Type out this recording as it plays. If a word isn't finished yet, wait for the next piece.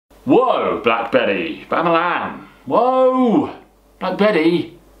Whoa, Black Betty, Bam-a-lam. Whoa, Black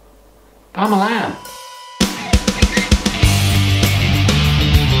Betty, Bam-a-lam.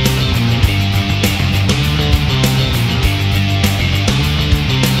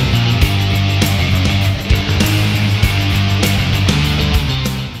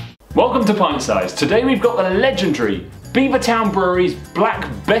 Welcome to Pint Size. Today we've got the legendary Beavertown Brewery's Black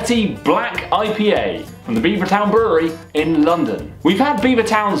Betty Black IPA from the Beavertown Brewery in London. We've had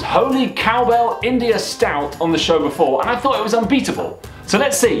Beavertown's Holy Cowbell India Stout on the show before and I thought it was unbeatable. So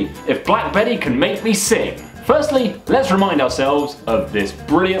let's see if Black Betty can make me sing. Firstly, let's remind ourselves of this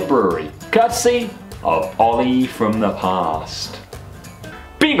brilliant brewery, courtesy of Ollie from the past.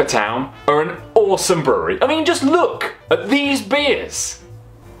 Beavertown are an awesome brewery. I mean, just look at these beers.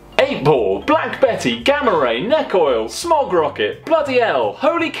 8 Ball, Black Betty, Gamma Ray, Neck Oil, Smog Rocket, Bloody Hell,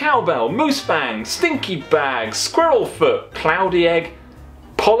 Holy Cowbell, Moose Fang, Stinky Bag, Squirrel Foot, Cloudy Egg,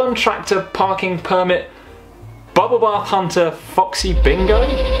 Pollen Tractor Parking Permit, Bubble Bath Hunter, Foxy Bingo?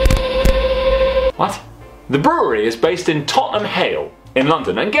 What? The brewery is based in Tottenham Hale in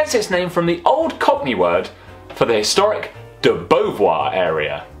London and gets its name from the old Cockney word for the historic de Beauvoir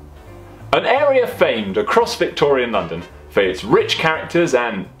area. An area famed across Victorian London for its rich characters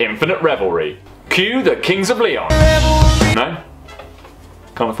and infinite revelry. Cue the Kings of Leon. No?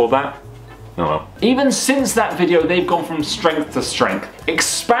 Can't afford that? Oh well. Even since that video, they've gone from strength to strength,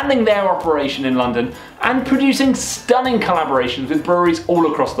 expanding their operation in London and producing stunning collaborations with breweries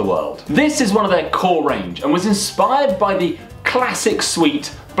all across the world. This is one of their core range and was inspired by the classic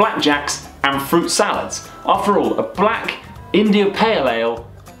sweet blackjacks and fruit salads. After all, a black India Pale Ale,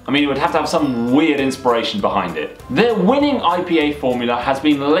 I mean, it would have to have some weird inspiration behind it. Their winning IPA formula has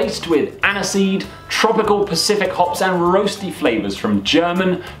been laced with aniseed, tropical Pacific hops and roasty flavours from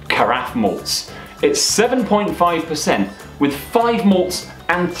German carafe malts. It's 7.5% with 5 malts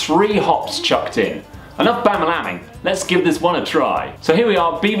and 3 hops chucked in. Enough bam-a-lamming, let's give this one a try. So here we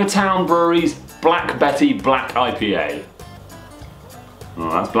are, Beavertown Brewery's Black Betty Black IPA.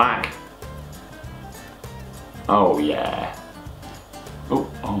 Oh, that's black. Oh yeah.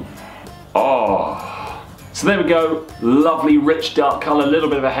 Oh. So there we go, lovely rich dark colour, a little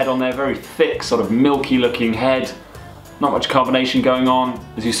bit of a head on there, very thick, sort of milky looking head. Not much carbonation going on.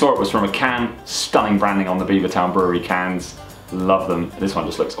 As you saw, it was from a can, stunning branding on the Beavertown Brewery cans. Love them. This one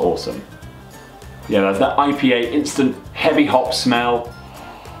just looks awesome. Yeah, there's that IPA instant heavy hop smell,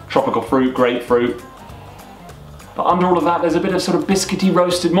 tropical fruit, grapefruit. But under all of that, there's a bit of sort of biscuity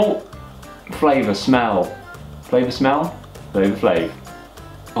roasted malt flavour smell. Flavour smell? Flavour flav.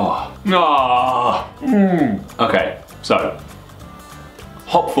 Oh. Okay, so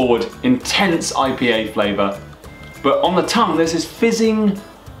hop forward, intense IPA flavour, but on the tongue there's this fizzing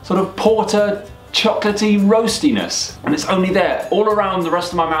sort of porter, chocolatey roastiness, and it's only there. All around the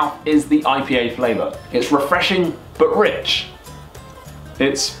rest of my mouth is the IPA flavour. It's refreshing but rich.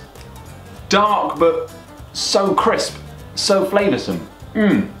 It's dark but so crisp, so flavoursome.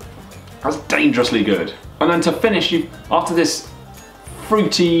 That's dangerously good. And then to finish, after this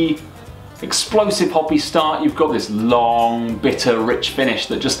fruity, explosive hoppy start, you've got this long, bitter, rich finish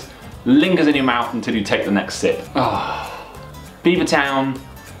that just lingers in your mouth until you take the next sip. Oh. Beavertown,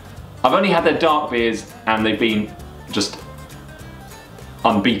 I've only had their dark beers and they've been just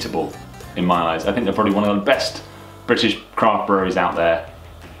unbeatable in my eyes. I think they're probably one of the best British craft breweries out there,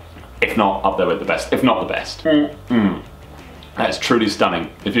 if not up there with the best, if not the best. That's truly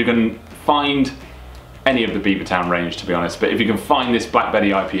stunning. If you can find any of the Beavertown range, to be honest, but if you can find this Black Betty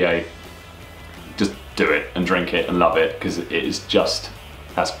IPA, just do it and drink it and love it, because it is just,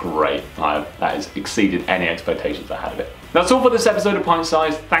 that's great. That has exceeded any expectations I had of it. That's all for this episode of Pint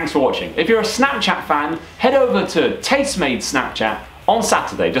Size. Thanks for watching. If you're a Snapchat fan, head over to Tastemade Snapchat on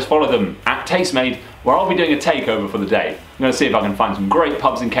Saturday. Just follow them at Tastemade, where I'll be doing a takeover for the day. I'm going to see if I can find some great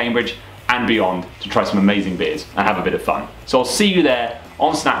pubs in Cambridge and beyond to try some amazing beers and have a bit of fun. So I'll see you there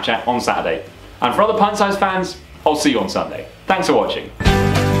on Snapchat on Saturday. And for other Pint Size fans, I'll see you on Sunday. Thanks for watching.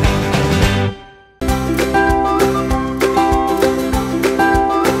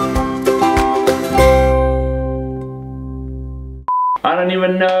 I don't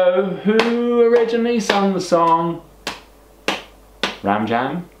even know who originally sung the song. Ram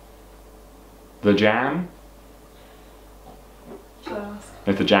Jam? The Jam?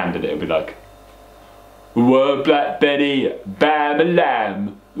 If the Jam did it, it'd be like, whoa, Black Betty,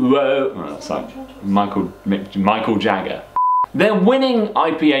 Bam-a-lam. Whoa. Oh, that's like Michael Jagger. Their winning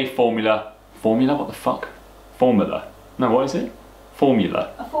IPA formula. Formula? What the fuck? Formula. No, what is it?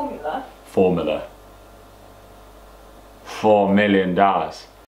 Formula. A formula? Formula. $4 million.